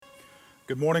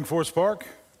Good morning, Forest Park.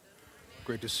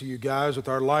 Great to see you guys with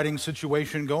our lighting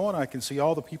situation going. I can see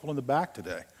all the people in the back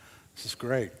today. This is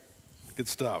great. Good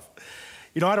stuff.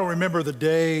 You know, I don't remember the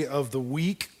day of the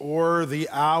week or the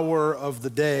hour of the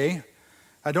day.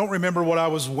 I don't remember what I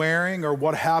was wearing or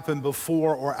what happened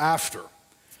before or after.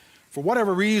 For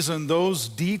whatever reason, those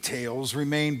details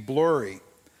remain blurry.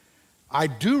 I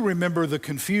do remember the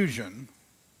confusion,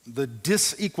 the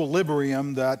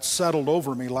disequilibrium that settled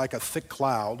over me like a thick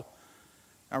cloud.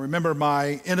 I remember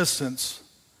my innocence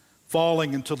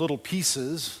falling into little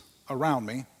pieces around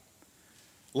me.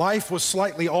 Life was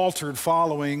slightly altered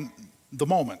following the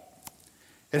moment.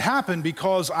 It happened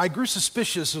because I grew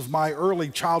suspicious of my early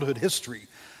childhood history.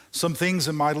 Some things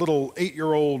in my little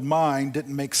 8-year-old mind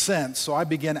didn't make sense, so I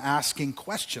began asking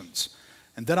questions,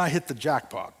 and then I hit the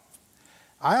jackpot.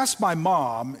 I asked my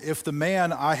mom if the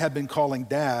man I had been calling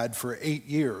dad for 8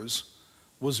 years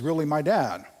was really my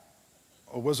dad,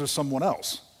 or was there someone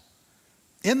else?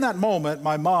 In that moment,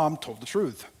 my mom told the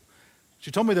truth. She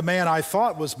told me the man I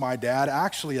thought was my dad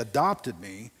actually adopted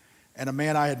me, and a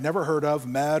man I had never heard of,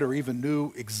 met, or even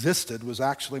knew existed was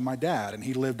actually my dad, and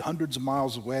he lived hundreds of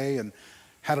miles away and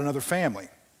had another family.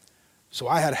 So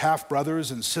I had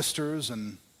half-brothers and sisters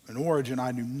and an origin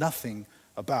I knew nothing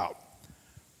about.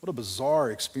 What a bizarre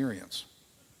experience.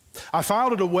 I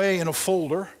filed it away in a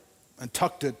folder and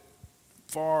tucked it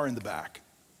far in the back.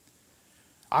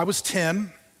 I was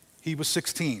 10, he was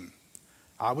 16.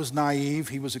 I was naive,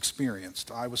 he was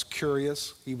experienced. I was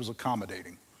curious, he was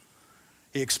accommodating.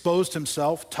 He exposed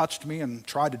himself, touched me, and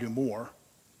tried to do more.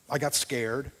 I got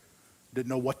scared, didn't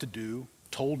know what to do,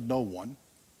 told no one.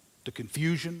 The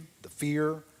confusion, the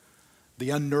fear,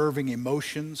 the unnerving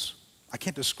emotions, I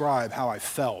can't describe how I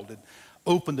felt. It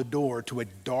opened the door to a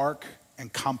dark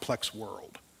and complex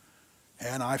world.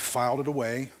 And I filed it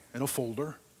away in a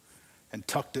folder and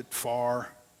tucked it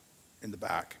far in the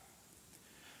back.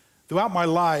 Throughout my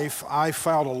life, I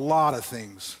filed a lot of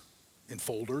things in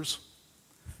folders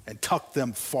and tucked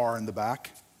them far in the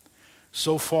back.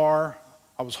 So far,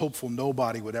 I was hopeful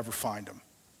nobody would ever find them.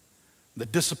 The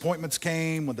disappointments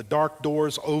came, when the dark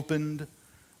doors opened,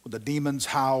 when the demons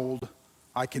howled,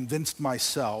 I convinced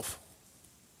myself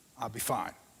I'd be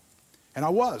fine. And I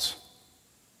was,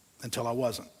 until I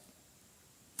wasn't.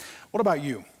 What about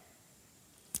you?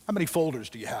 How many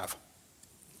folders do you have?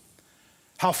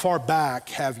 How far back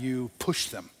have you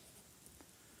pushed them?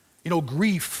 You know,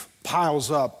 grief piles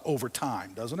up over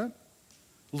time, doesn't it?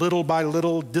 Little by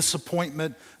little,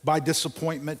 disappointment by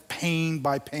disappointment, pain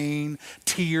by pain,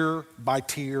 tear by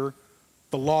tear,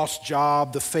 the lost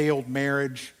job, the failed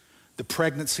marriage, the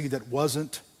pregnancy that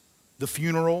wasn't, the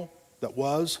funeral that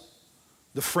was,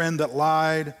 the friend that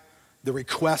lied, the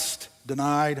request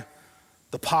denied,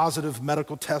 the positive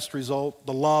medical test result,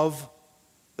 the love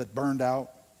that burned out.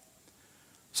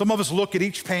 Some of us look at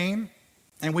each pain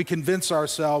and we convince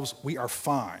ourselves we are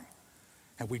fine,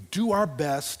 and we do our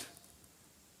best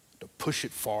to push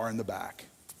it far in the back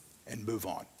and move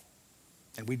on.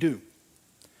 And we do,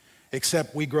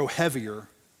 except we grow heavier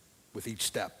with each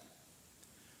step.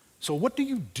 So what do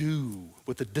you do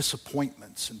with the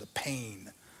disappointments and the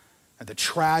pain and the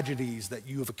tragedies that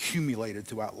you have accumulated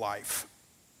throughout life?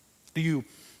 Do you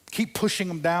keep pushing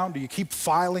them down? Do you keep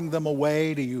filing them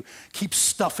away? Do you keep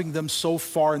stuffing them so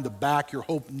far in the back you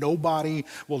hope nobody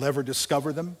will ever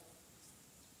discover them?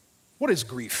 What is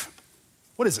grief?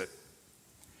 What is it?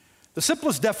 The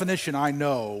simplest definition I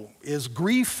know is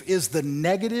grief is the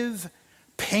negative,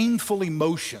 painful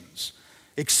emotions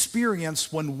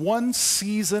experienced when one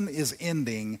season is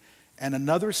ending and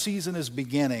another season is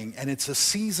beginning, and it's a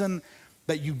season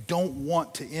that you don't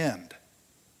want to end.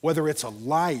 Whether it's a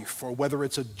life or whether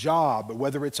it's a job or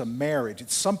whether it's a marriage,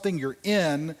 it's something you're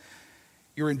in,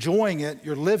 you're enjoying it,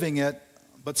 you're living it,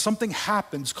 but something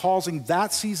happens causing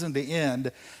that season to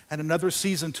end and another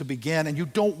season to begin, and you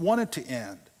don't want it to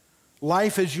end.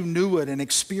 Life as you knew it and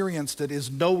experienced it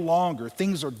is no longer.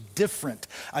 Things are different.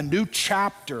 A new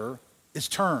chapter is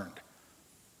turned.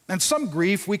 And some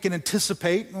grief we can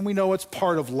anticipate, and we know it's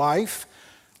part of life.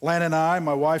 Lan and I,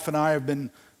 my wife and I, have been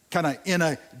kind of in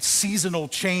a seasonal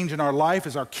change in our life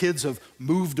as our kids have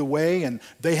moved away and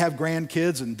they have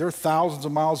grandkids and they're thousands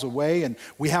of miles away, and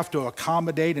we have to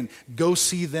accommodate and go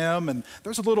see them. And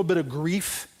there's a little bit of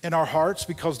grief in our hearts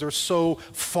because they're so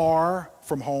far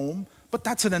from home. But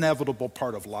that's an inevitable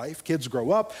part of life. Kids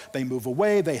grow up, they move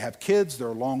away, they have kids, they're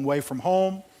a long way from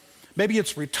home. Maybe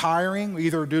it's retiring,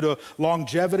 either due to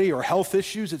longevity or health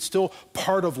issues. It's still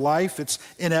part of life. It's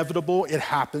inevitable. It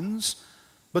happens.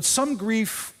 But some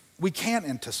grief we can't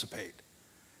anticipate.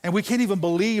 And we can't even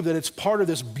believe that it's part of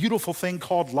this beautiful thing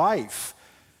called life.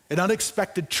 An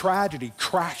unexpected tragedy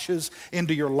crashes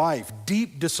into your life.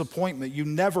 Deep disappointment you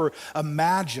never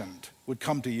imagined would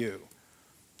come to you.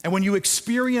 And when you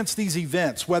experience these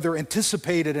events, whether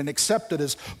anticipated and accepted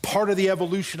as part of the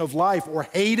evolution of life or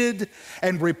hated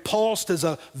and repulsed as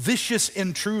a vicious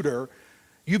intruder,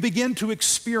 you begin to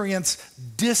experience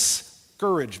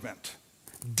discouragement,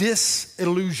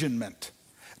 disillusionment,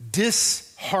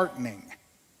 disheartening.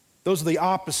 Those are the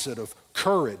opposite of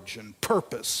courage and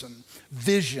purpose and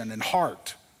vision and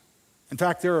heart. In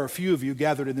fact, there are a few of you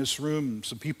gathered in this room,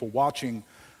 some people watching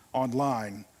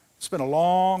online. It's been a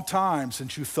long time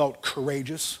since you felt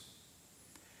courageous.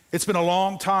 It's been a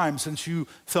long time since you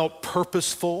felt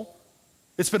purposeful.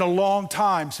 It's been a long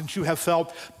time since you have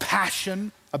felt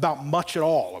passion about much at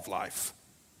all of life.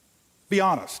 Be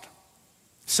honest.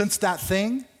 Since that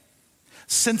thing,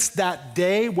 since that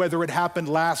day, whether it happened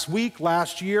last week,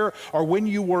 last year, or when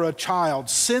you were a child,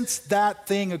 since that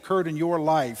thing occurred in your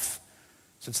life,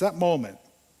 since that moment,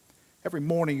 every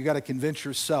morning you got to convince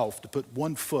yourself to put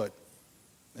one foot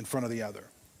in front of the other.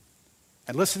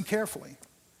 And listen carefully.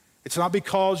 It's not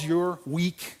because you're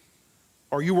weak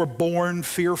or you were born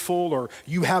fearful or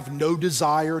you have no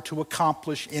desire to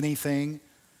accomplish anything.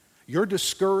 You're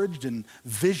discouraged and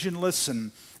visionless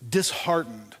and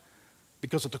disheartened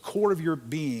because at the core of your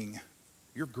being,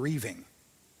 you're grieving.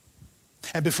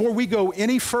 And before we go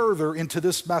any further into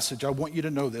this message, I want you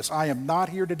to know this. I am not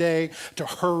here today to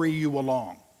hurry you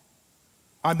along.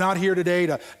 I'm not here today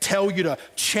to tell you to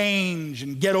change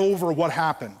and get over what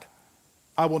happened.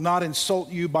 I will not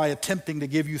insult you by attempting to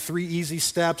give you 3 easy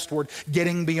steps toward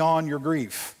getting beyond your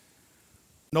grief.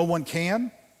 No one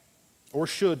can or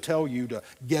should tell you to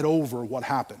get over what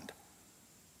happened.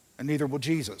 And neither will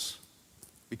Jesus,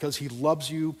 because he loves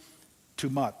you too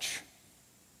much.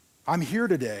 I'm here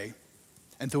today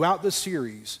and throughout this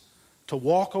series to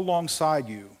walk alongside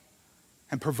you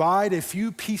and provide a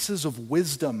few pieces of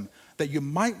wisdom that you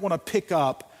might want to pick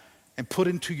up and put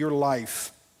into your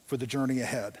life for the journey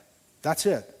ahead. That's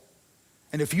it.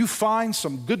 And if you find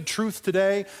some good truth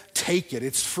today, take it.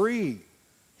 It's free.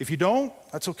 If you don't,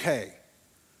 that's okay.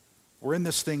 We're in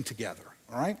this thing together,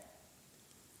 all right?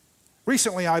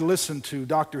 Recently, I listened to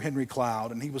Dr. Henry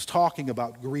Cloud, and he was talking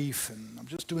about grief, and I'm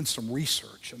just doing some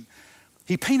research, and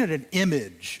he painted an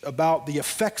image about the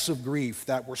effects of grief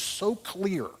that were so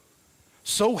clear,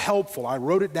 so helpful. I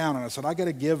wrote it down, and I said, I got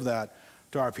to give that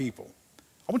to our people.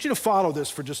 I want you to follow this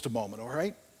for just a moment, all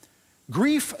right?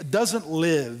 Grief doesn't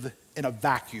live in a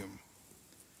vacuum.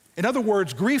 In other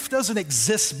words, grief doesn't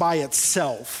exist by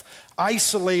itself,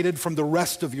 isolated from the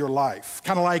rest of your life.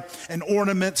 Kind of like an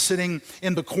ornament sitting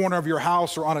in the corner of your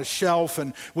house or on a shelf,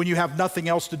 and when you have nothing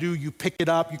else to do, you pick it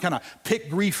up. You kind of pick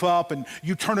grief up and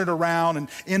you turn it around, and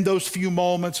in those few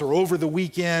moments or over the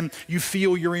weekend, you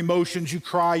feel your emotions, you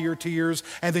cry your tears,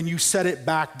 and then you set it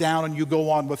back down and you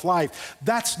go on with life.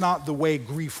 That's not the way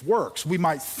grief works. We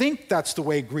might think that's the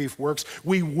way grief works.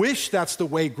 We wish that's the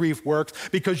way grief works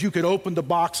because you could open the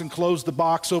box and close the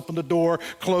box, open the door,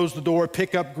 close the door,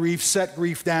 pick up grief, set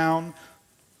grief down.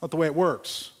 Not the way it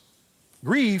works.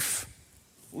 Grief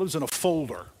lives in a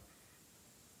folder.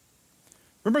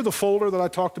 Remember the folder that I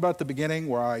talked about at the beginning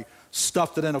where I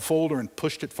stuffed it in a folder and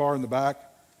pushed it far in the back?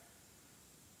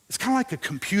 It's kind of like a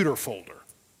computer folder.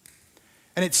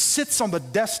 And it sits on the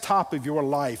desktop of your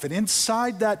life. And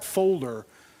inside that folder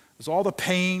is all the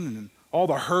pain and all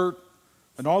the hurt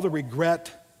and all the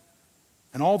regret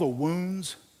and all the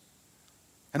wounds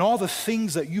and all the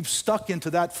things that you've stuck into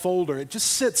that folder. It just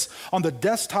sits on the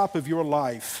desktop of your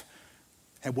life.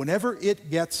 And whenever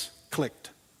it gets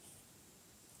clicked,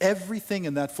 everything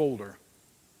in that folder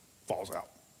falls out.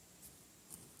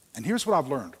 And here's what I've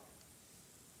learned.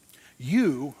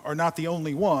 You are not the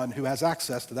only one who has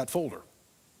access to that folder.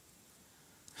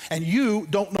 And you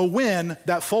don't know when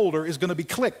that folder is going to be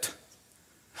clicked.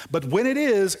 But when it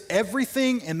is,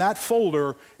 everything in that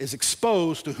folder is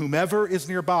exposed to whomever is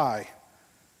nearby.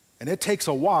 And it takes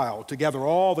a while to gather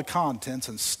all the contents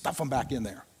and stuff them back in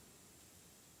there.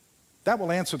 That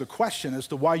will answer the question as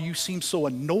to why you seem so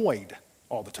annoyed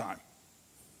all the time.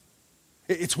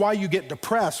 It's why you get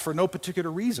depressed for no particular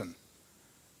reason.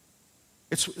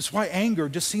 It's why anger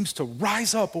just seems to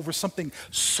rise up over something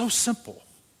so simple.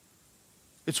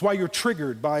 It's why you're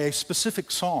triggered by a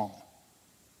specific song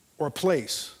or a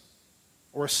place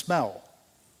or a smell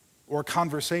or a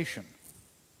conversation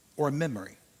or a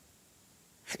memory.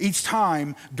 Each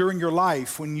time during your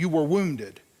life when you were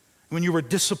wounded, when you were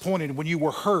disappointed, when you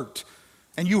were hurt,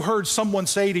 and you heard someone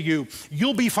say to you,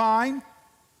 "You'll be fine,"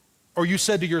 or you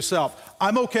said to yourself,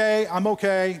 I'm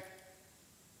okay,"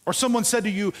 or someone said to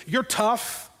you, "You're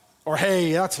tough," or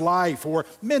 "Hey, that's life," or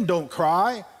 "Men don't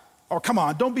cry," Or come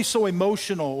on, don't be so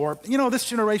emotional. Or, this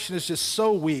generation is just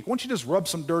so weak. Why don't you just rub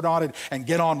some dirt on it and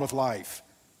get on with life?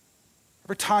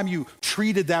 Every time you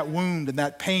treated that wound and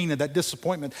that pain and that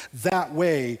disappointment that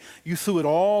way, you threw it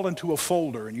all into a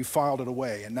folder and you filed it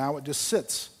away. And now it just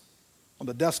sits on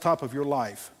the desktop of your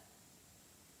life,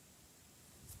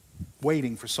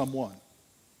 waiting for someone,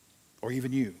 or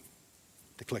even you,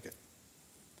 to click it.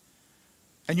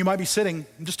 And you might be sitting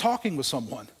and just talking with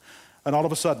someone, and all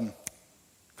of a sudden,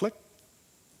 click.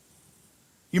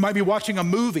 You might be watching a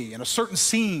movie and a certain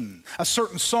scene, a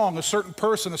certain song, a certain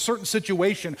person, a certain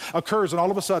situation occurs, and all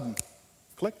of a sudden,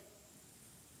 click.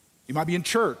 You might be in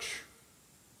church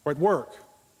or at work,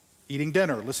 eating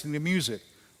dinner, listening to music,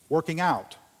 working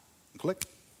out, and click.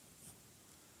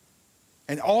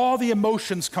 And all the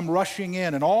emotions come rushing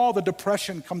in, and all the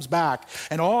depression comes back,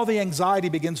 and all the anxiety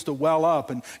begins to well up,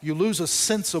 and you lose a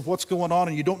sense of what's going on,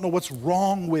 and you don't know what's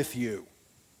wrong with you.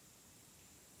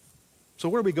 So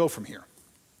where do we go from here?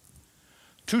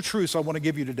 2 truths I want to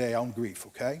give you today on grief,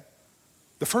 okay?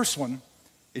 The first one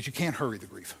is you can't hurry the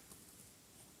grief.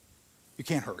 You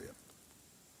can't hurry it.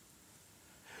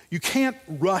 You can't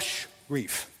rush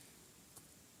grief.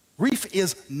 Grief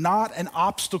is not an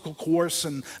obstacle course,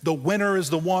 and the winner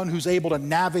is the one who's able to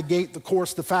navigate the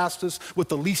course the fastest with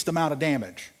the least amount of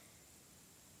damage.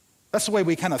 That's the way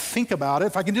we kind of think about it.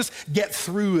 If I can just get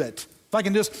through it, if I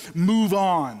can just move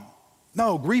on.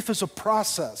 No, grief is a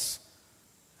process,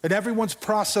 and everyone's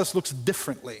process looks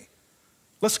differently.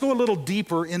 Let's go a little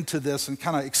deeper into this and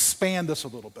kind of expand this a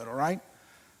little bit, all right?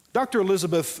 Dr.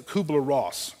 Elizabeth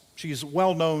Kubler-Ross, she's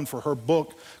well known for her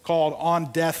book called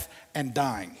On Death and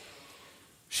Dying.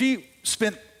 She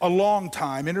spent a long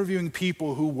time interviewing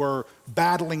people who were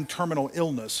battling terminal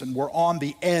illness and were on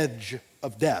the edge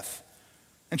of death.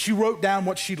 And she wrote down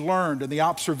what she learned and the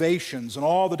observations and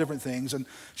all the different things. And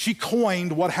she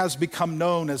coined what has become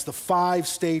known as the 5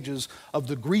 stages of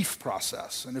the grief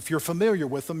process. And if you're familiar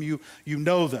with them, you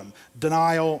know them: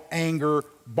 denial, anger,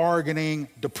 bargaining,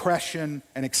 depression,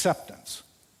 and acceptance.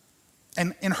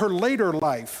 And in her later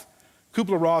life,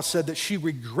 Kubler-Ross said that she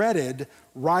regretted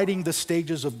writing the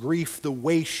stages of grief the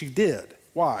way she did.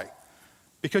 Why?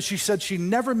 Because she said she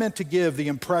never meant to give the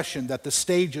impression that the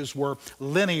stages were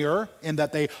linear in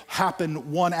that they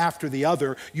happen one after the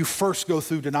other. You first go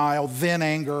through denial, then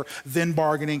anger, then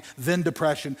bargaining, then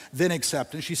depression, then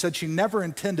acceptance. She said she never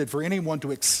intended for anyone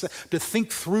to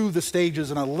think through the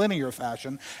stages in a linear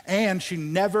fashion, and she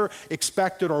never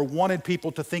expected or wanted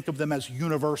people to think of them as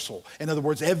universal. In other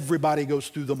words, everybody goes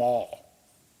through them all.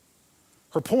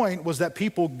 Her point was that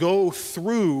people go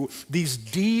through these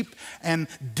deep and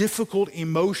difficult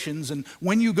emotions, and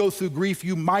when you go through grief,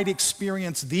 you might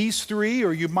experience these 3,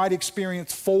 or you might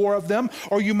experience 4 of them,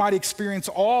 or you might experience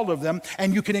all of them,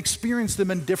 and you can experience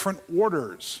them in different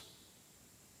orders.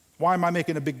 Why am I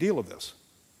making a big deal of this?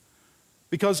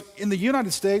 Because in the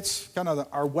United States, kind of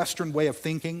our Western way of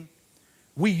thinking,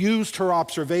 we used her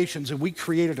observations and we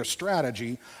created a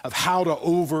strategy of how to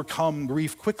overcome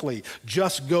grief quickly.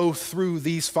 Just go through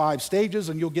these 5 stages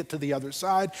and you'll get to the other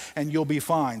side and you'll be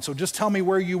fine. So just tell me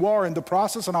where you are in the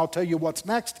process and I'll tell you what's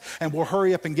next, and we'll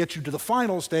hurry up and get you to the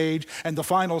final stage, and the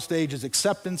final stage is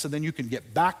acceptance, and then you can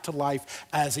get back to life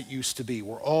as it used to be.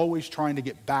 We're always trying to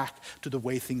get back to the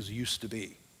way things used to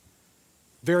be.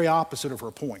 Very opposite of her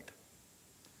point.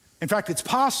 In fact, it's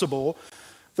possible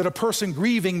that a person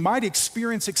grieving might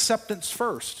experience acceptance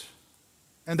first.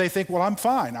 And they think, well, I'm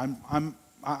fine.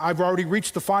 I've already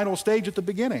reached the final stage at the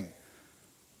beginning.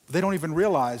 But they don't even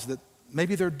realize that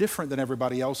maybe they're different than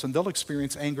everybody else, and they'll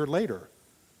experience anger later.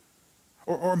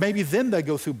 Or maybe then they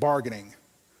go through bargaining.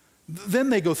 Then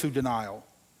they go through denial.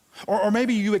 Or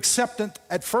maybe you accept it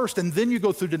at first, and then you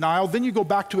go through denial, then you go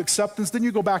back to acceptance, then you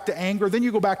go back to anger, then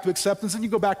you go back to acceptance, then you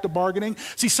go back to bargaining.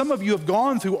 See, some of you have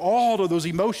gone through all of those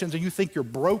emotions and you think you're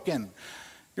broken.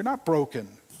 You're not broken.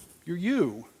 You're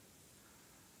you.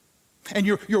 And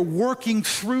you're working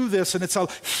through this, and it's a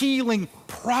healing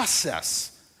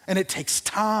process, and it takes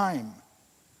time.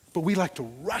 But we like to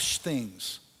rush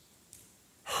things,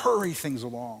 hurry things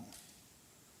along.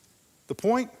 The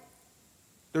point?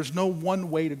 There's no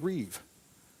one way to grieve,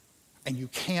 and you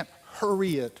can't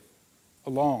hurry it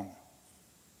along.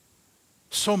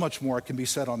 So much more can be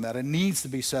said on that, and needs to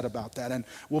be said about that, and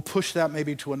we'll push that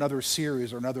maybe to another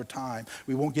series or another time.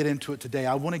 We won't get into it today.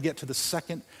 I want to get to the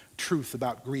second truth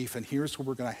about grief, and here's where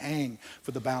we're going to hang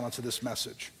for the balance of this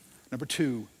message. Number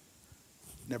 2,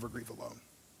 never grieve alone.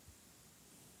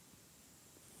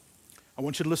 I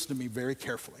want you to listen to me very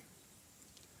carefully.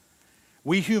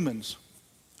 We humans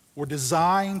were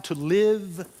designed to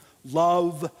live,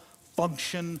 love,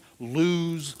 function,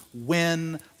 lose,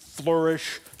 win,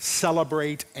 flourish,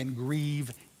 celebrate, and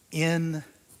grieve in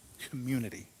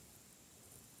community.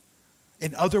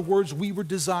 In other words, we were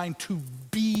designed to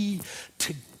be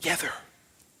together.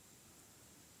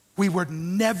 We were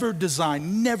never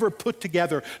designed, never put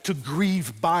together to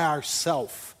grieve by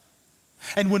ourselves.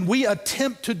 And when we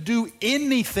attempt to do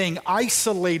anything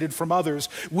isolated from others,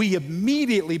 we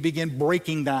immediately begin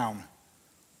breaking down.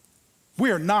 We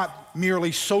are not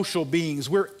merely social beings.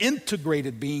 We're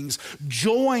integrated beings,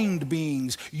 joined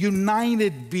beings,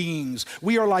 united beings.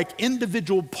 We are like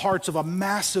individual parts of a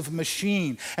massive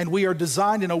machine, and we are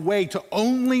designed in a way to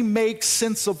only make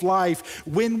sense of life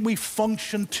when we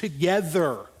function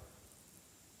together.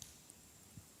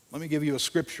 Let me give you a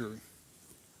scripture. You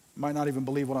might not even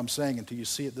believe what I'm saying until you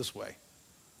see it this way.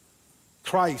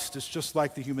 Christ is just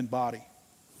like the human body.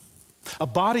 A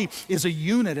body is a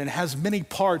unit and has many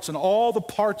parts, and all the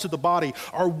parts of the body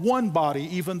are one body,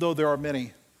 even though there are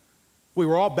many. We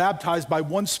were all baptized by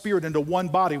one Spirit into one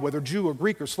body, whether Jew or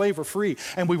Greek or slave or free,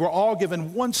 and we were all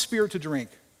given one Spirit to drink.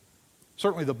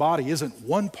 Certainly the body isn't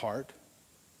one part,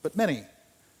 but many.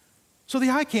 So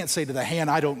the eye can't say to the hand,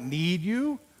 I don't need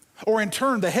you. Or in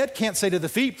turn, the head can't say to the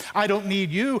feet, I don't need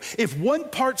you. If one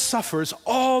part suffers,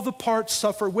 all the parts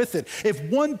suffer with it. If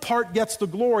one part gets the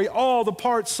glory, all the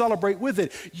parts celebrate with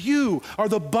it. You are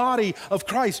the body of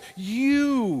Christ.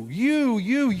 You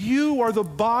are the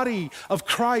body of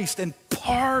Christ and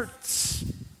parts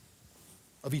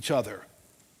of each other.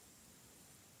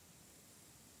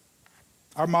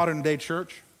 Our modern day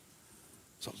church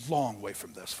is a long way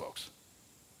from this, folks.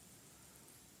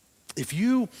 If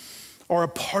you are a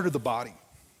part of the body,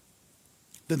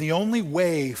 then the only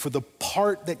way for the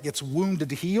part that gets wounded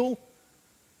to heal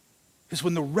is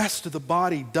when the rest of the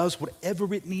body does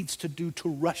whatever it needs to do to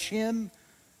rush in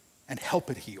and help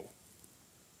it heal.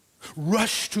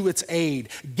 Rush to its aid,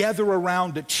 gather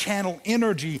around it, channel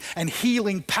energy and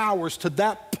healing powers to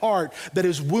that part that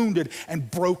is wounded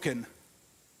and broken.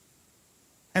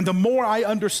 And the more I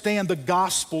understand the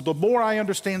gospel, the more I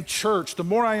understand church, the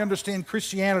more I understand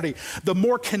Christianity, the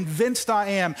more convinced I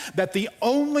am that the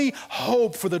only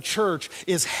hope for the church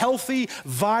is healthy,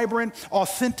 vibrant,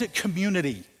 authentic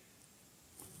community.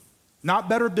 Not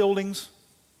better buildings,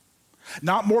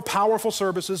 not more powerful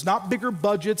services, not bigger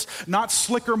budgets, not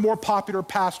slicker, more popular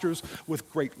pastors with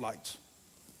great lights.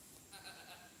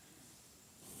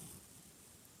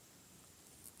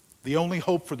 The only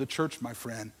hope for the church, my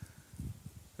friend,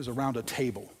 is around a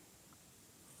table,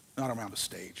 not around a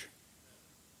stage.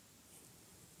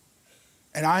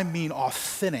 And I mean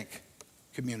authentic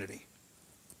community.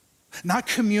 Not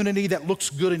community that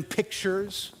looks good in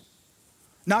pictures,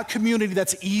 not community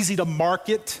that's easy to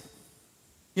market.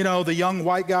 You know, the young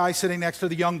white guy sitting next to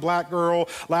the young black girl,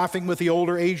 laughing with the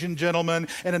older Asian gentleman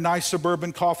in a nice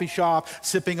suburban coffee shop,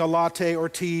 sipping a latte or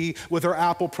tea with her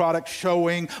Apple product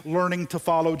showing, learning to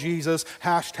follow Jesus,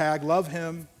 hashtag love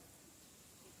him.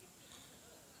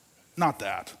 Not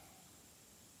that.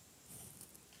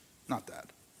 Not that.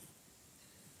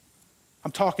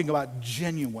 I'm talking about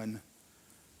genuine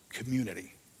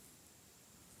community.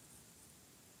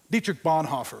 Dietrich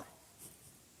Bonhoeffer,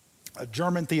 a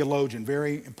German theologian,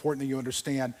 very important that you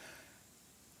understand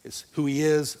is who he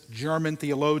is, German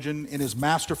theologian, in his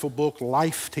masterful book,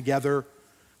 Life Together,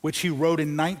 which he wrote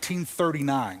in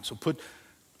 1939. So put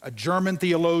a German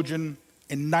theologian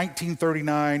in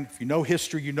 1939, if you know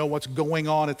history, you know what's going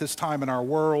on at this time in our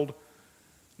world.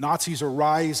 Nazis are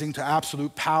rising to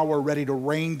absolute power, ready to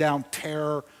rain down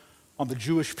terror on the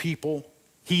Jewish people.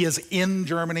 He is in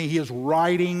Germany. He is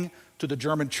writing to the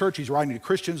German church. He's writing to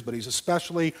Christians, but he's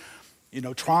especially,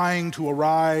 trying to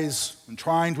arise and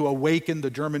trying to awaken the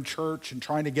German church and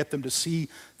trying to get them to see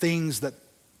things that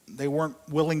they weren't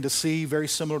willing to see, very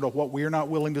similar to what we're not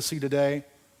willing to see today.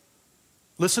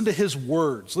 Listen to his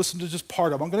words. Listen to just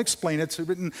part of it. I'm going to explain it. It's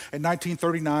written in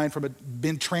 1939,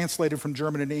 been translated from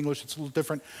German into English. It's a little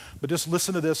different, but just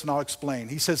listen to this and I'll explain.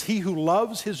 He says, he who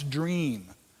loves his dream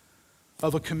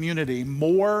of a community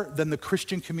more than the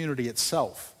Christian community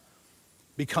itself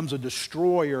becomes a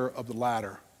destroyer of the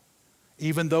latter,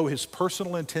 even though his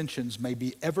personal intentions may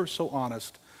be ever so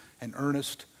honest and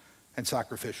earnest and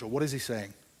sacrificial. What is he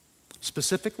saying?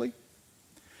 Specifically,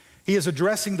 he is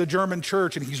addressing the German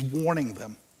church and he's warning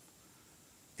them.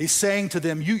 He's saying to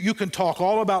them, you can talk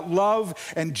all about love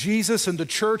and Jesus and the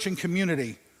church and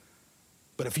community,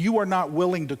 but if you are not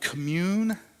willing to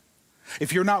commune,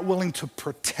 if you're not willing to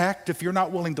protect, if you're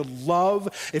not willing to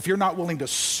love, if you're not willing to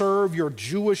serve your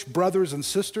Jewish brothers and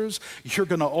sisters, you're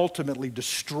going to ultimately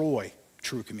destroy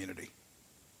true community.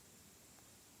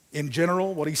 In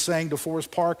general, what he's saying to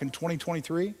Forest Park in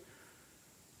 2023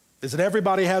 is that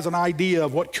everybody has an idea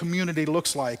of what community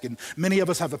looks like, and many of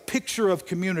us have a picture of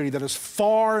community that is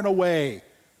far and away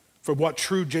from what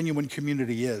true, genuine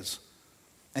community is.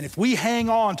 And if we hang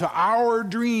on to our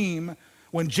dream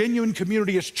when genuine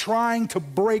community is trying to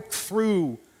break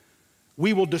through,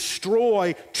 we will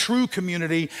destroy true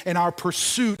community in our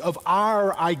pursuit of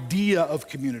our idea of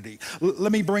community.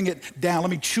 Let me bring it down.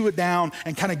 Let me chew it down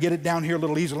and kind of get it down here a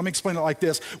little easier. Let me explain it like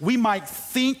this. We might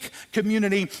think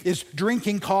community is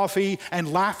drinking coffee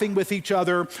and laughing with each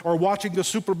other, or watching the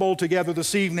Super Bowl together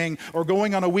this evening, or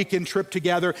going on a weekend trip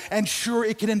together. And sure,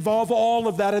 it can involve all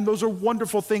of that, and those are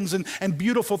wonderful things and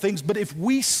beautiful things. But if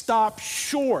we stop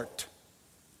short,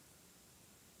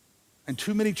 and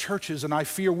too many churches, and I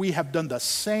fear we have done the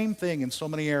same thing in so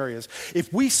many areas,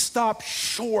 if we stop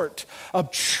short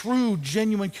of true,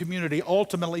 genuine community,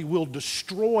 ultimately we'll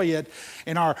destroy it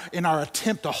in our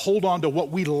attempt to hold on to what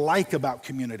we like about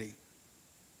community.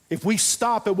 If we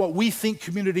stop at what we think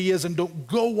community is and don't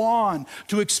go on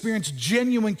to experience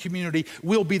genuine community,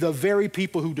 we'll be the very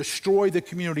people who destroy the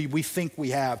community we think we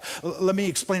have. Let me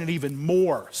explain it even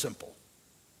more simple.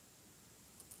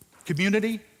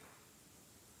 Community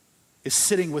is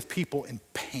sitting with people in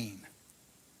pain.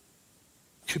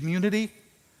 Community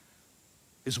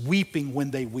is weeping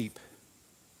when they weep.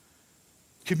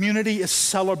 Community is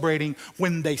celebrating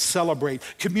when they celebrate.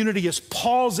 Community is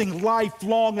pausing life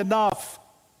long enough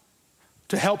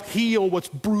to help heal what's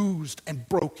bruised and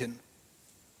broken.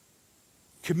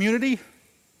 Community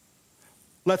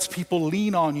lets people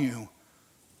lean on you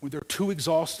when they're too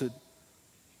exhausted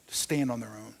to stand on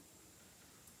their own.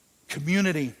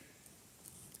 Community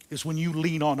is when you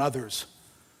lean on others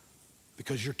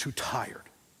because you're too tired.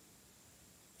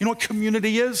 You know what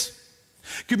community is?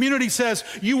 Community says,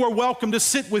 you are welcome to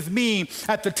sit with me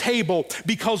at the table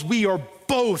because we are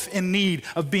both in need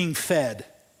of being fed.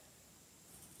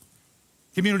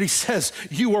 Community says,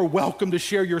 you are welcome to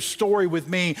share your story with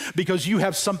me because you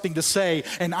have something to say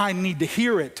and I need to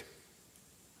hear it.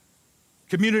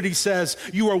 Community says,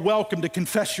 you are welcome to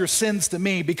confess your sins to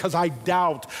me because I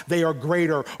doubt they are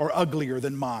greater or uglier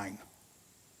than mine.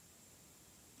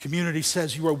 Community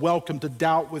says, you are welcome to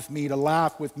doubt with me, to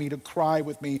laugh with me, to cry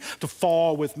with me, to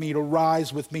fall with me, to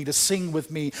rise with me, to sing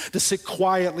with me, to sit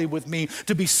quietly with me,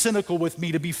 to be cynical with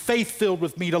me, to be faith-filled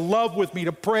with me, to love with me,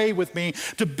 to pray with me,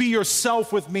 to be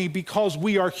yourself with me, because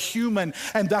we are human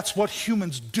and that's what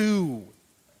humans do.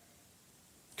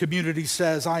 Community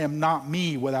says, I am not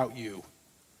me without you.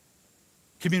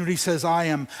 Community says, I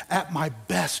am at my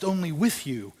best only with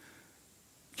you.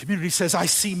 Community says, I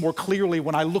see more clearly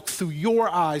when I look through your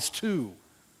eyes too.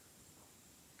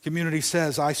 Community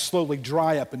says, I slowly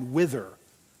dry up and wither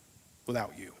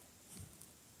without you.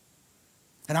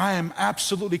 And I am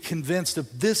absolutely convinced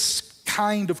if this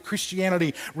kind of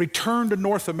Christianity returned to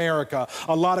North America,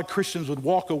 a lot of Christians would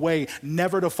walk away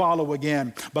never to follow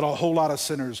again, but a whole lot of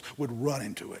sinners would run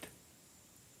into it.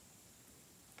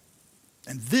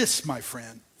 And this, my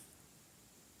friend,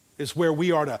 is where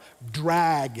we are to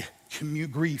drag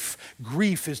grief.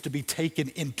 Grief is to be taken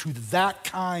into that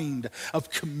kind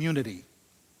of community.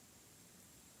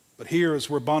 But here is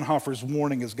where Bonhoeffer's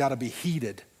warning has got to be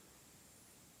heeded.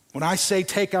 When I say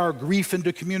take our grief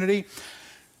into community,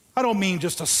 I don't mean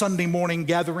just a Sunday morning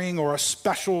gathering or a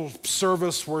special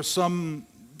service where some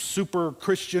super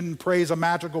Christian prays a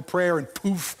magical prayer and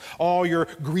poof, all your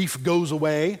grief goes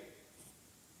away.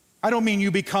 I don't mean you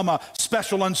become a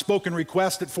special unspoken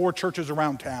request at 4 churches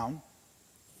around town.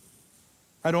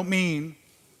 I don't mean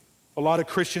a lot of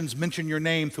Christians mention your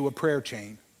name through a prayer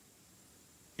chain.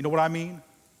 You know what I mean?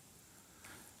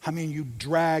 I mean you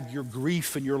drag your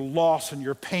grief and your loss and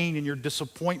your pain and your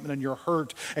disappointment and your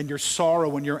hurt and your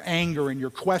sorrow and your anger and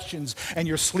your questions and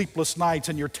your sleepless nights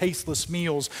and your tasteless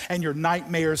meals and your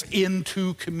nightmares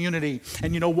into community.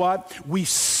 And you know what? We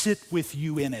sit with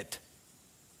you in it.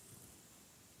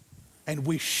 And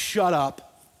we shut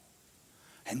up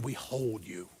and we hold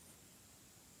you.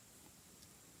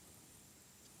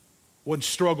 One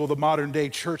struggle the modern day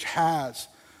church has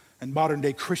and modern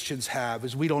day Christians have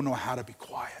is we don't know how to be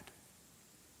quiet.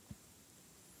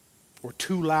 We're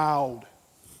too loud.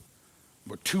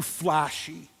 We're too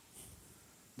flashy.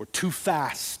 We're too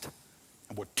fast.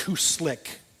 And we're too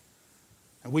slick.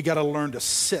 And we got to learn to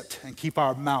sit and keep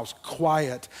our mouths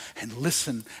quiet and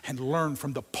listen and learn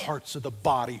from the parts of the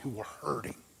body who are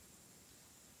hurting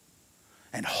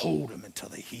and hold them until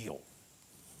they heal.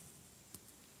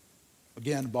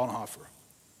 Again, Bonhoeffer.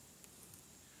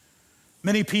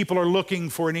 Many people are looking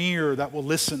for an ear that will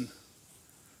listen.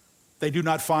 They do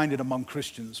not find it among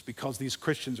Christians because these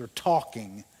Christians are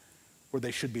talking where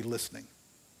they should be listening.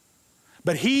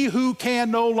 But he who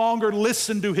can no longer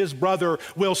listen to his brother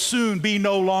will soon be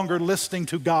no longer listening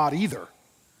to God either.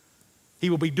 He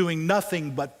will be doing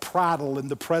nothing but prattle in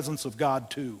the presence of God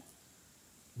too.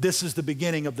 This is the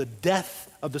beginning of the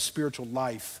death of the spiritual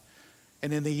life.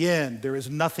 And in the end, there is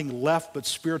nothing left but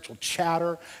spiritual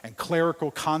chatter and clerical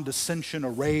condescension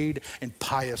arrayed in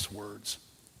pious words.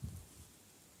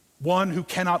 One who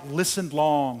cannot listen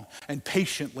long and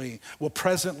patiently will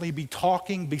presently be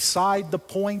talking beside the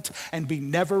point and be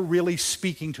never really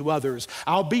speaking to others.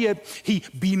 Albeit he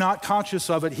be not conscious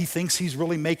of it, he thinks he's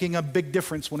really making a big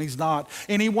difference when he's not.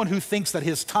 Anyone who thinks that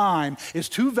his time is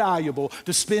too valuable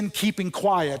to spend keeping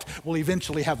quiet will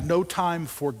eventually have no time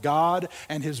for God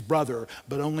and his brother,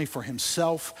 but only for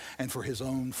himself and for his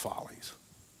own follies.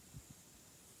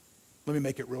 Let me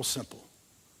make it real simple.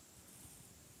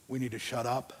 We need to shut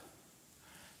up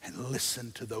and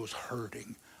listen to those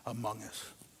hurting among us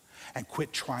and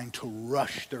quit trying to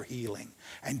rush their healing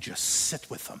and just sit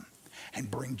with them and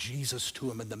bring Jesus to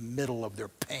them in the middle of their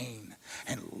pain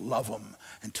and love them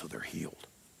until they're healed.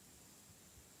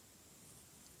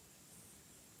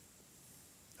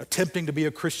 Attempting to be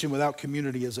a Christian without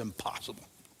community is impossible.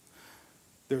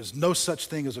 There is no such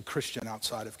thing as a Christian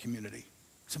outside of community.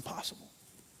 It's impossible.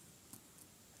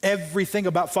 Everything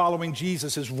about following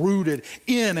Jesus is rooted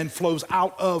in and flows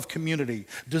out of community.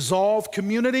 Dissolve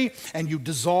community and you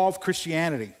dissolve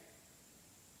Christianity.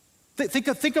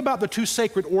 Think about the two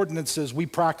sacred ordinances we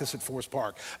practice at Forest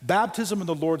Park. Baptism and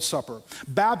the Lord's Supper.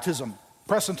 Baptism,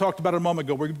 Preston talked about it a moment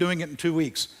ago. We're doing it in 2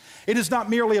 weeks. It is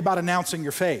not merely about announcing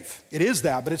your faith. It is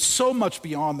that, but it's so much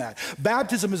beyond that.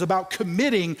 Baptism is about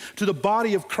committing to the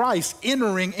body of Christ,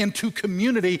 entering into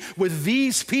community with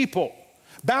these people.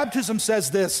 Baptism says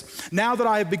this: now that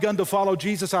I have begun to follow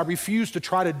Jesus, I refuse to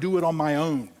try to do it on my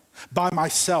own, by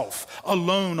myself,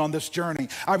 alone on this journey.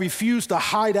 I refuse to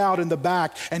hide out in the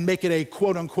back and make it a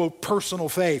quote-unquote personal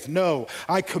faith. No,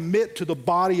 I commit to the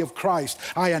body of Christ.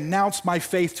 I announce my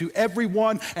faith to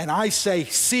everyone, and I say,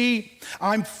 see,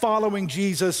 I'm following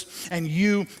Jesus, and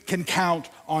you can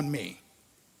count on me.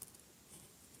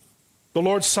 The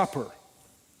Lord's Supper,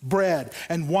 bread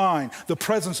and wine, the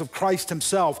presence of Christ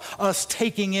himself, us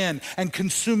taking in and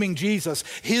consuming Jesus,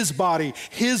 his body,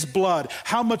 his blood.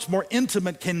 How much more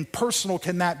intimate and personal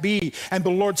can that be? And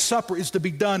the Lord's Supper is to be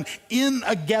done in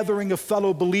a gathering of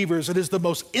fellow believers. It is the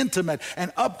most intimate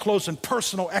and up close and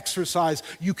personal exercise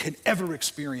you can ever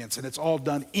experience. And it's all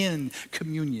done in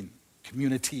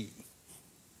community.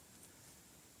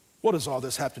 What does all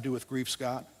this have to do with grief,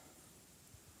 Scott?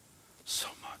 So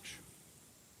much.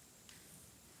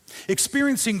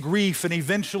 Experiencing grief and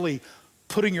eventually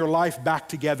putting your life back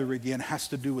together again has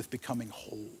to do with becoming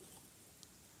whole.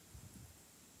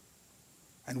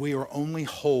 And we are only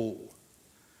whole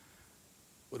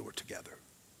when we're together.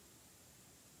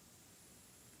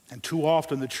 And too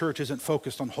often the church isn't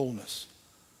focused on wholeness,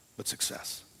 but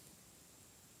success.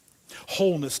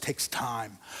 Wholeness takes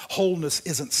time. Wholeness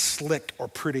isn't slick or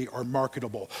pretty or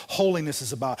marketable. Wholeness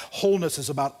is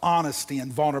about honesty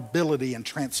and vulnerability and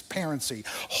transparency.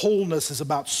 Wholeness is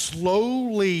about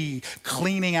slowly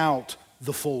cleaning out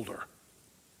the folder.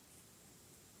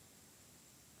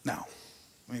 Now,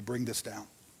 let me bring this down.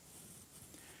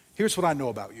 Here's what I know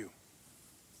about you.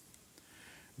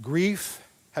 Grief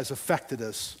has affected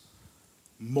us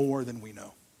more than we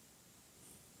know.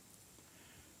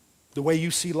 The way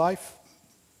you see life,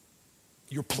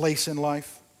 your place in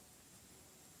life,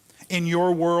 in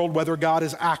your world, whether God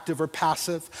is active or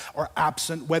passive or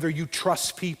absent, whether you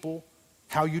trust people,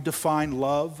 how you define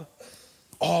love,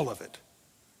 all of it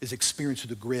is experienced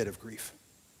through the grid of grief.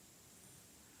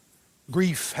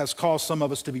 Grief has caused some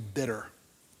of us to be bitter,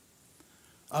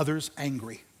 others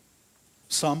angry,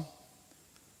 some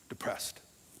depressed.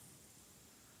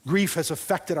 Grief has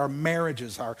affected our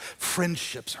marriages, our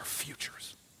friendships, our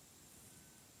futures.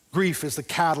 Grief is the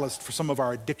catalyst for some of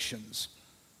our addictions,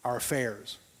 our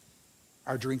affairs,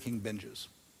 our drinking binges.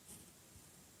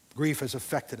 Grief has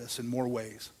affected us in more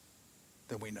ways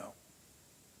than we know.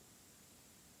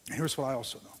 And here's what I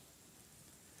also know.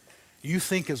 You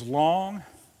think as long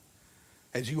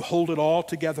as you hold it all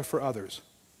together for others,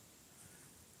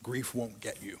 grief won't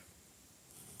get you.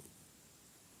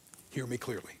 Hear me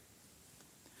clearly.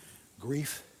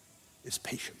 Grief is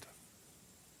patient.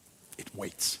 It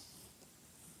waits.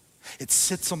 It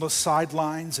sits on the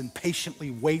sidelines and patiently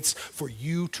waits for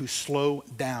you to slow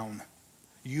down.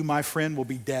 You, my friend, will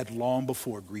be dead long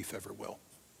before grief ever will.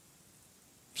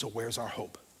 So where's our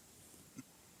hope?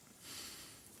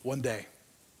 One day,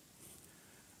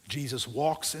 Jesus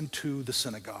walks into the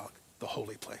synagogue, the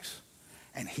holy place,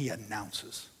 and he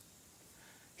announces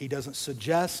He doesn't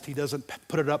suggest, he doesn't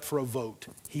put it up for a vote.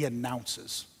 He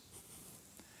announces.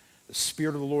 The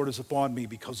Spirit of the Lord is upon me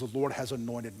because the Lord has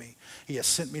anointed me. He has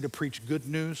sent me to preach good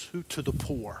news to the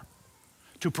poor,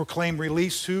 to proclaim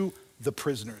release to the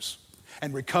prisoners,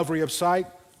 and recovery of sight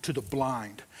to the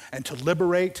blind, and to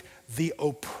liberate the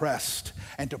oppressed,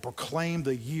 and to proclaim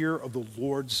the year of the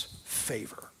Lord's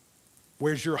favor.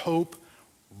 Where's your hope?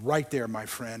 Right there, my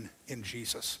friend, in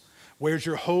Jesus. Where's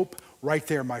your hope? Right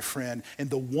there, my friend, in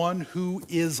the one who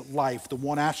is life, the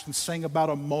one Ashton sang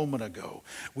about a moment ago.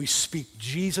 We speak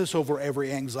Jesus over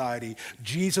every anxiety,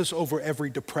 Jesus over every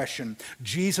depression,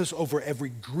 Jesus over every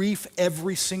grief,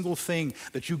 every single thing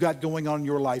that you got going on in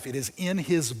your life. It is in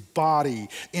his body,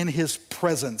 in his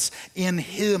presence. In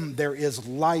him there is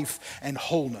life and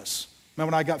wholeness. Now,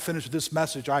 when I got finished with this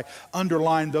message, I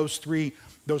underlined those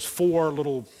four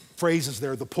little phrases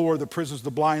there: the poor, the prisoners,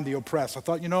 the blind, the oppressed. I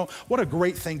thought, what a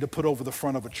great thing to put over the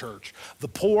front of a church. The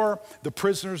poor, the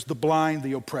prisoners, the blind,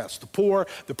 the oppressed. The poor,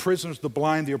 the prisoners, the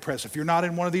blind, the oppressed. If you're not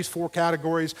in one of these four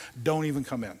categories, don't even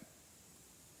come in.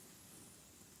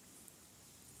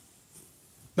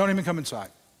 Don't even come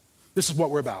inside. This is what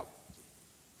we're about.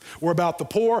 We're about the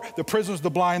poor, the prisoners,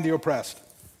 the blind, the oppressed.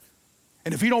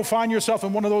 And if you don't find yourself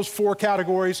in one of those four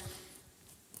categories,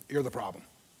 you're the problem.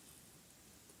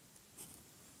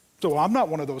 So I'm not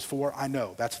one of those four. I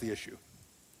know that's the issue.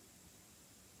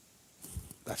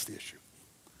 That's the issue.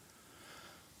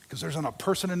 Because there's not a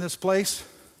person in this place,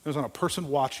 there's not a person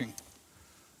watching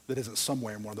that isn't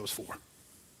somewhere in one of those four.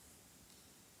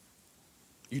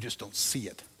 You just don't see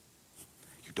it.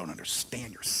 You don't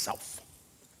understand yourself.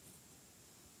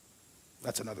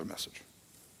 That's another message.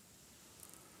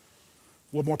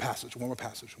 One more passage,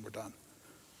 and we're done.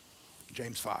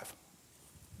 James 5.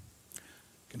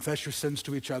 Confess your sins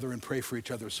to each other and pray for each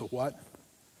other. So what?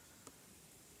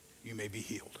 You may be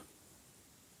healed.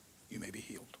 You may be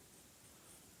healed.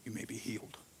 You may be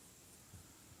healed.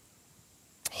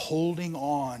 Holding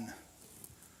on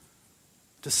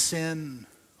to sin,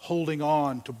 holding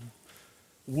on to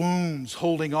wounds,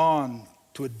 holding on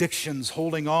to addictions,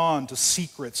 holding on to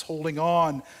secrets, holding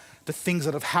on to things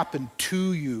that have happened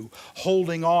to you,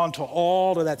 holding on to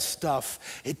all of that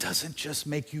stuff, it doesn't just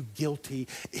make you guilty,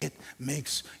 it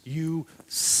makes you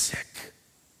sick.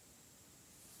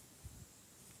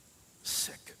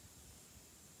 Sick.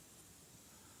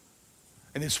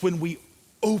 And it's when we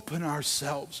open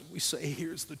ourselves and we say,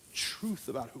 here's the truth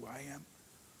about who I am.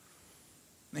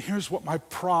 And here's what my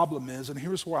problem is, and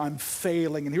here's where I'm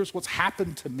failing, and here's what's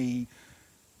happened to me.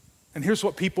 And here's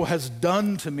what people has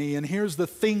done to me, and here's the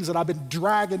things that I've been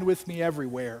dragging with me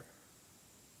everywhere.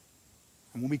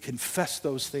 And when we confess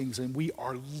those things and we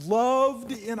are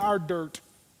loved in our dirt,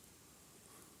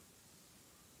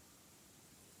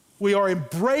 we are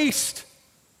embraced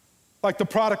like the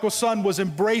prodigal son was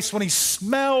embraced when he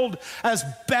smelled as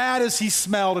bad as he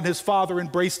smelled and his father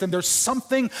embraced him. There's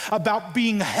something about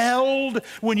being held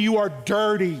when you are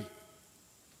dirty.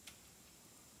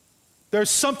 There's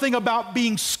something about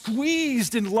being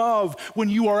squeezed in love when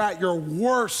you are at your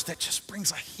worst that just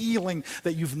brings a healing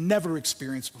that you've never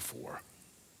experienced before.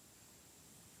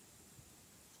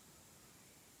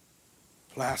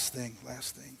 Last thing.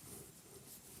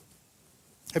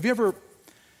 Have you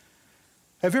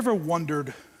ever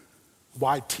wondered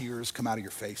why tears come out of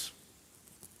your face?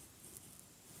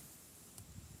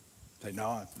 Say, no,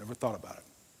 I've never thought about it.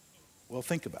 Well,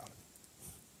 think about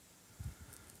it.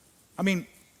 I mean,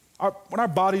 when our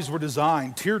bodies were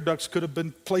designed, tear ducts could have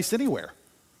been placed anywhere.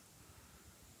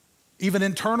 Even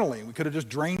internally, we could have just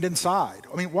drained inside.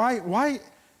 I mean, why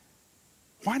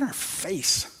in our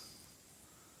face?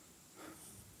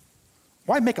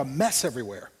 Why make a mess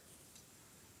everywhere?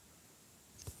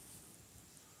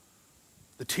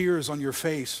 The tears on your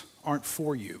face aren't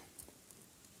for you.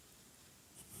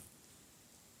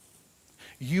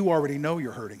 You already know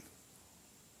you're hurting.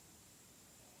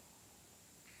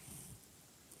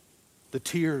 The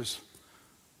tears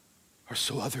are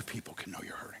so other people can know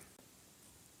you're hurting.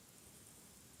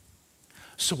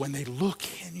 So when they look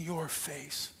in your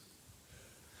face,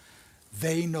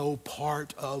 they know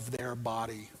part of their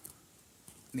body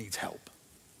needs help.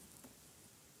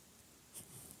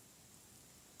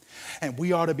 And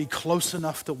we ought to be close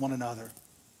enough to one another,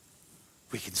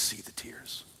 we can see the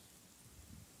tears.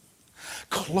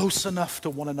 Close enough to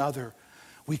one another,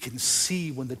 we can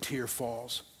see when the tear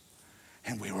falls.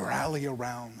 And we rally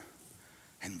around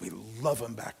and we love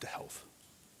them back to health.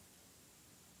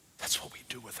 That's what we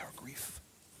do with our grief.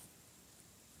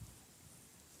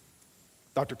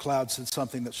 Dr. Cloud said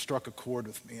something that struck a chord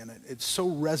with me, and it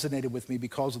so resonated with me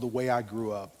because of the way I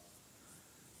grew up.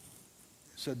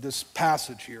 He said this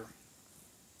passage here,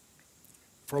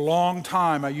 For a long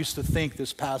time, I used to think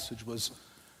this passage was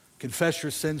confess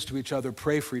your sins to each other,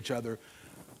 pray for each other,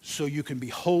 so you can be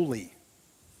holy.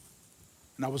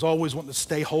 And I was always wanting to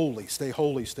stay holy, stay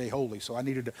holy, stay holy. So I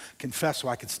needed to confess so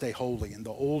I could stay holy. And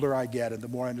the older I get and the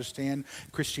more I understand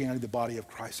Christianity, the body of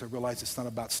Christ, I realize it's not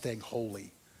about staying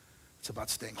holy. It's about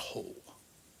staying whole.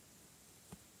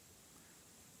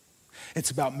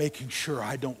 It's about making sure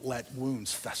I don't let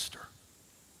wounds fester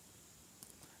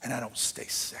and I don't stay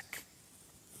sick.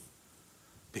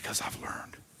 Because I've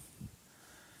learned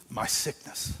my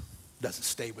sickness doesn't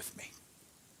stay with me.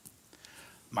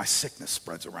 My sickness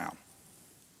spreads around.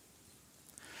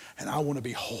 And I want to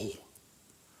be whole.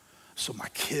 So my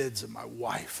kids and my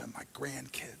wife and my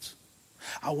grandkids,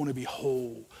 I want to be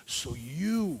whole so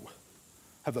you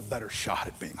have a better shot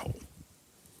at being whole.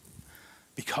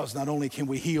 Because not only can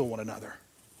we heal one another,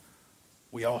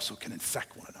 we also can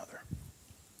infect one another.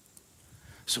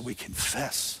 So we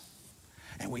confess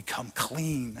and we come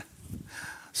clean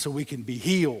so we can be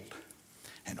healed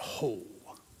and whole.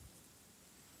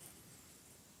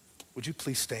 Would you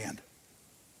please stand?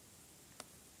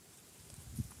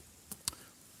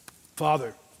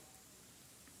 Father,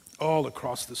 all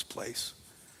across this place,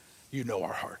 you know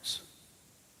our hearts.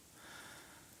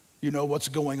 You know what's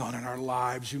going on in our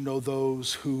lives. You know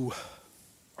those who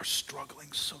are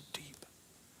struggling so deep.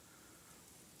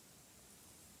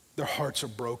 Their hearts are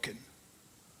broken.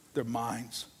 Their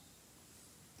minds,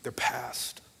 their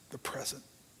past, their present.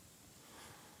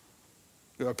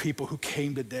 There are people who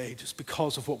came today just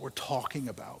because of what we're talking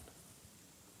about.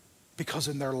 Because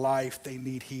in their life they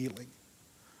need healing.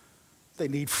 They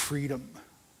need freedom.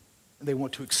 And they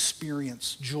want to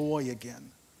experience joy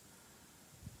again.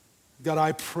 God,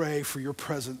 I pray for your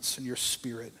presence and your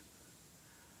spirit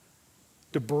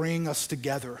to bring us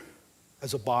together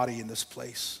as a body in this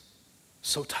place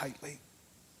so tightly,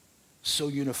 so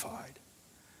unified,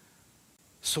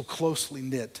 so closely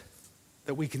knit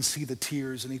that we can see the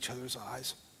tears in each other's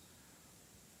eyes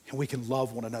and we can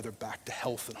love one another back to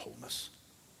health and wholeness.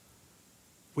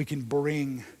 We can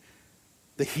bring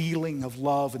the healing of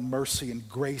love and mercy and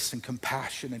grace and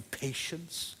compassion and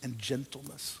patience and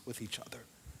gentleness with each other.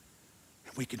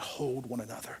 And we can hold one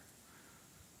another.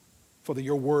 Father,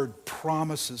 your word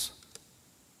promises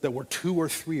that where 2 or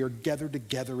 3 are gathered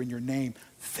together in your name,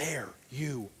 there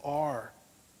you are.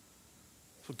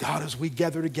 So God, as we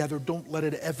gather together, don't let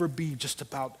it ever be just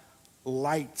about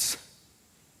lights.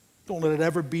 Don't let it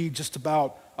ever be just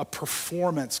about a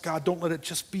performance. God, don't let it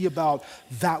just be about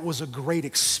that was a great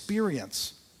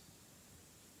experience.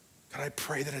 God, I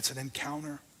pray that it's an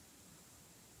encounter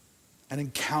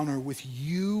with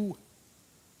you,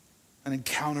 an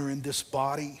encounter in this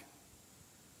body,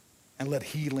 and let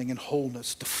healing and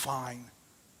wholeness define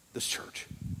this church.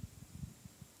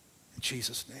 In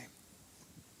Jesus' name.